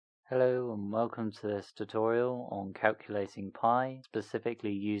Hello and welcome to this tutorial on calculating pi,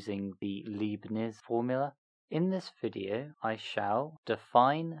 specifically using the Leibniz formula. In this video, I shall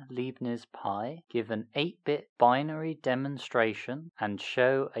define Leibniz pi, give an 8-bit binary demonstration, and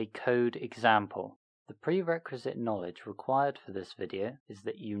show a code example. The prerequisite knowledge required for this video is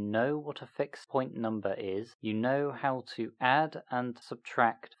that you know what a fixed point number is, you know how to add and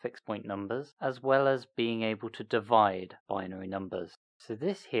subtract fixed point numbers, as well as being able to divide binary numbers. So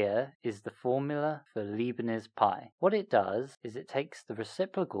this here is the formula for Leibniz pi. What it does is it takes the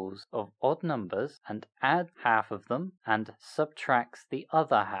reciprocals of odd numbers and adds half of them and subtracts the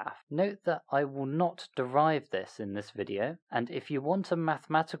other half. Note that I will not derive this in this video, and if you want a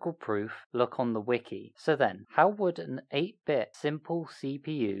mathematical proof, look on the wiki. So then, how would an 8-bit simple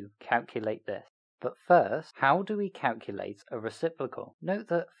CPU calculate this? But first, how do we calculate a reciprocal? Note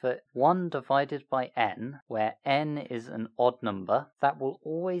that for 1 divided by n, where n is an odd number, that will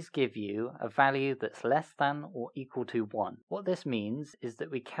always give you a value that's less than or equal to 1. What this means is that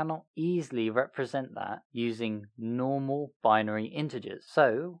we cannot easily represent that using normal binary integers.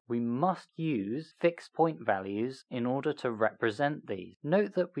 So we must use fixed point values in order to represent these.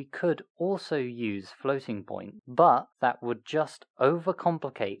 Note that we could also use floating point, but that would just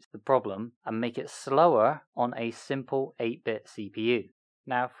overcomplicate the problem and make it slower on a simple 8-bit CPU.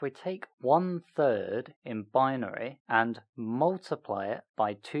 Now if we take 1/3 in binary and multiply it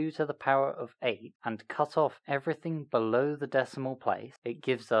by 2 to the power of 8 and cut off everything below the decimal place, it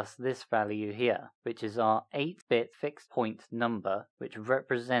gives us this value here, which is our 8-bit fixed point number, which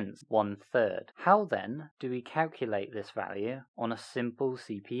represents 1/3. How then do we calculate this value on a simple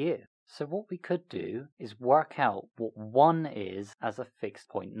CPU? So what we could do is work out what 1 is as a fixed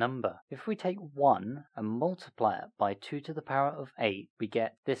point number. If we take 1 and multiply it by 2 to the power of 8, we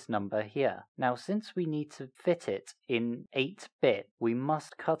get this number here. Now since we need to fit it in 8-bit, we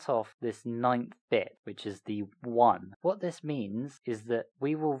must cut off this 9th bit, which is the 1. What this means is that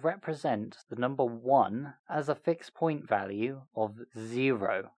we will represent the number 1 as a fixed point value of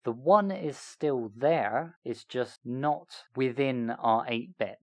 0. The 1 is still there, it's just not within our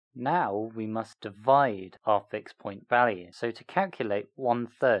 8-bit. Now we must divide our fixed point value. So to calculate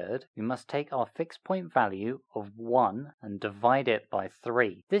 1/3, we must take our fixed point value of 1 and divide it by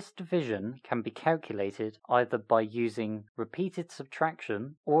 3. This division can be calculated either by using repeated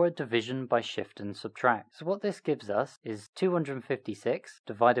subtraction or a division by shift and subtract. So what this gives us is 256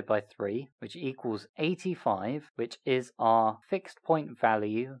 divided by 3, which equals 85, which is our fixed point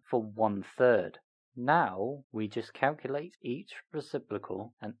value for 1/3. Now we just calculate each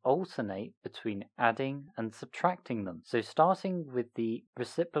reciprocal and alternate between adding and subtracting them. So starting with the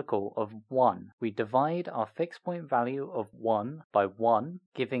reciprocal of 1, we divide our fixed point value of 1 by 1,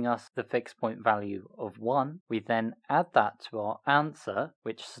 giving us the fixed point value of 1. We then add that to our answer,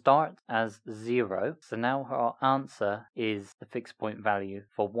 which starts as 0. So now our answer is the fixed point value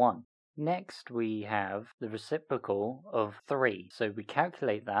for 1. Next we have the reciprocal of 3, so we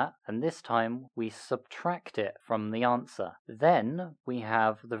calculate that, and this time we subtract it from the answer. Then we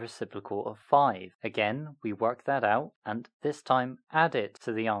have the reciprocal of 5. Again, we work that out, and this time add it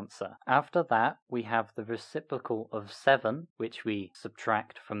to the answer. After that, we have the reciprocal of 7, which we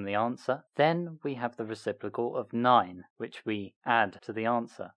subtract from the answer. Then we have the reciprocal of 9, which we add to the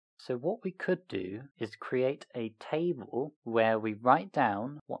answer. So what we could do is create a table where we write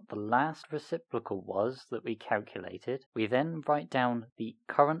down what the last reciprocal was that we calculated. We then write down the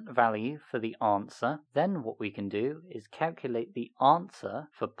current value for the answer. Then what we can do is calculate the answer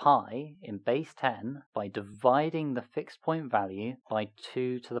for pi in base 10 by dividing the fixed point value by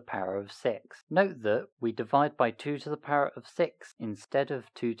 2 to the power of 6. Note that we divide by 2 to the power of 6 instead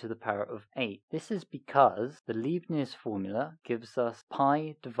of 2 to the power of 8. This is because the Leibniz formula gives us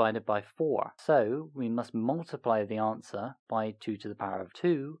pi divided by 4, so we must multiply the answer by 2 to the power of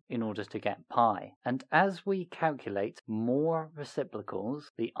 2 in order to get pi. And as we calculate more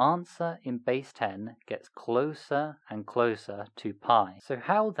reciprocals, the answer in base 10 gets closer and closer to pi. So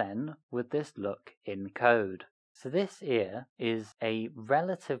how then would this look in code? So this here is a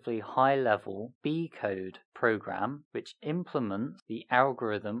relatively high-level B code program which implements the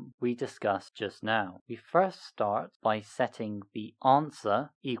algorithm we discussed just now. We first start by setting the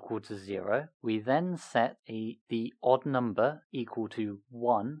answer equal to 0. We then set the odd number equal to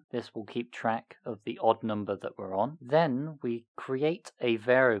 1. This will keep track of the odd number that we're on. Then we create a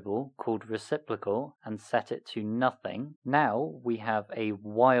variable called reciprocal and set it to nothing. Now we have a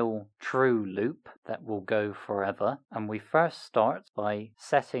while true loop that will go forever, and we first start by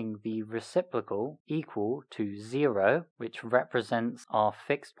setting the reciprocal equal equal to 0, which represents our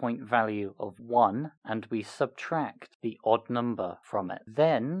fixed point value of 1, and we subtract the odd number from it.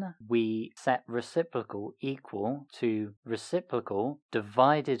 Then we set reciprocal equal to reciprocal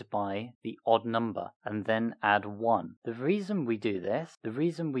divided by the odd number, and then add 1. The reason we do this, the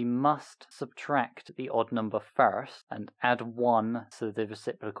reason we must subtract the odd number first and add 1 to the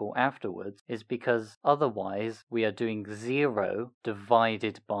reciprocal afterwards, is because otherwise we are doing 0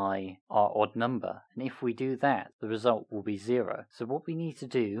 divided by our odd number, and if we do that, the result will be 0. So what we need to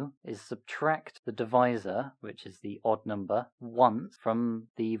do is subtract the divisor, which is the odd number, once from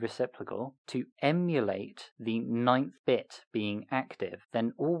the reciprocal to emulate the 9th bit being active.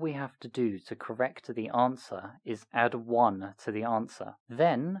 Then all we have to do to correct the answer is add 1 to the answer.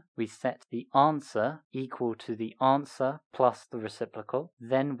 Then we set the answer equal to the answer plus the reciprocal.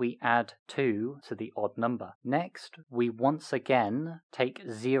 Then we add 2 to the odd number. Next, we once again take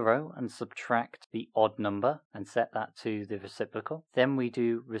 0 and subtract the odd number and set that to the reciprocal. Then we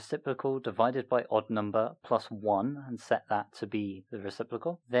do reciprocal divided by odd number plus 1 and set that to be the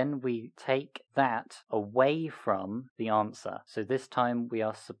reciprocal. Then we take that away from the answer. So this time we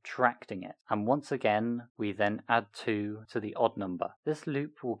are subtracting it. And once again, we then add 2 to the odd number. This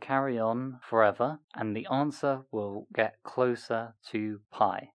loop will carry on forever, and the answer will get closer to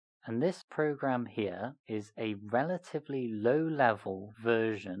pi. And this program here is a relatively low-level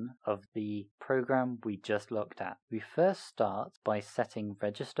version of the program we just looked at. We first start by setting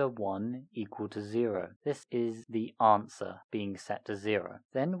register 1 equal to 0. This is the answer being set to 0.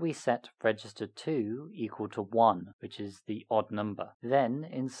 Then we set register 2 equal to 1, which is the odd number. Then,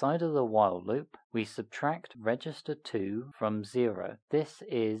 inside of the while loop, we subtract register 2 from 0. This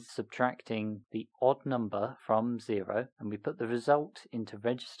is subtracting the odd number from 0, and we put the result into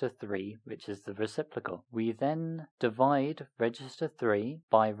register 3, which is the reciprocal. We then divide register 3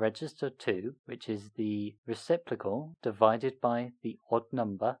 by register 2, which is the reciprocal, divided by the odd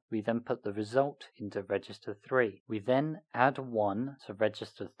number. We then put the result into register 3. We then add 1 to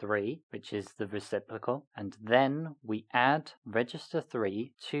register 3, which is the reciprocal, and then we add register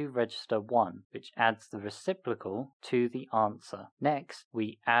 3 to register 1, which adds the reciprocal to the answer. Next,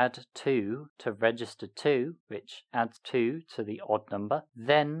 we add 2 to register 2, which adds 2 to the odd number.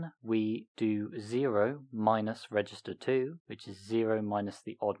 Then we do 0 minus register 2, which is 0 minus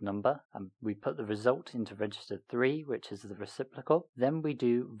the odd number, and we put the result into register 3, which is the reciprocal. Then we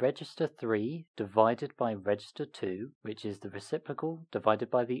do register 3 divided by register 2, which is the reciprocal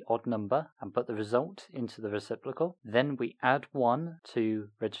divided by the odd number, and put the result into the reciprocal. Then we add 1 to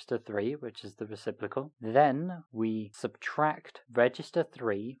register 3, which is the reciprocal. Then we subtract register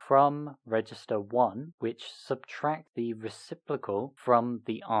 3 from register 1, which subtract the reciprocal from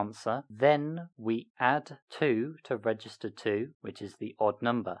the answer. Then we add 2 to register 2, which is the odd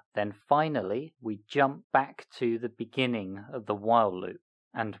number. Then finally, we jump back to the beginning of the while loop.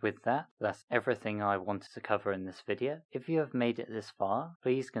 And with that, that's everything I wanted to cover in this video. If you have made it this far,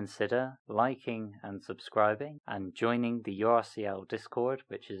 please consider liking and subscribing and joining the URCL Discord,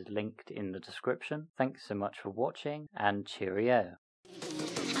 which is linked in the description. Thanks so much for watching, and cheerio.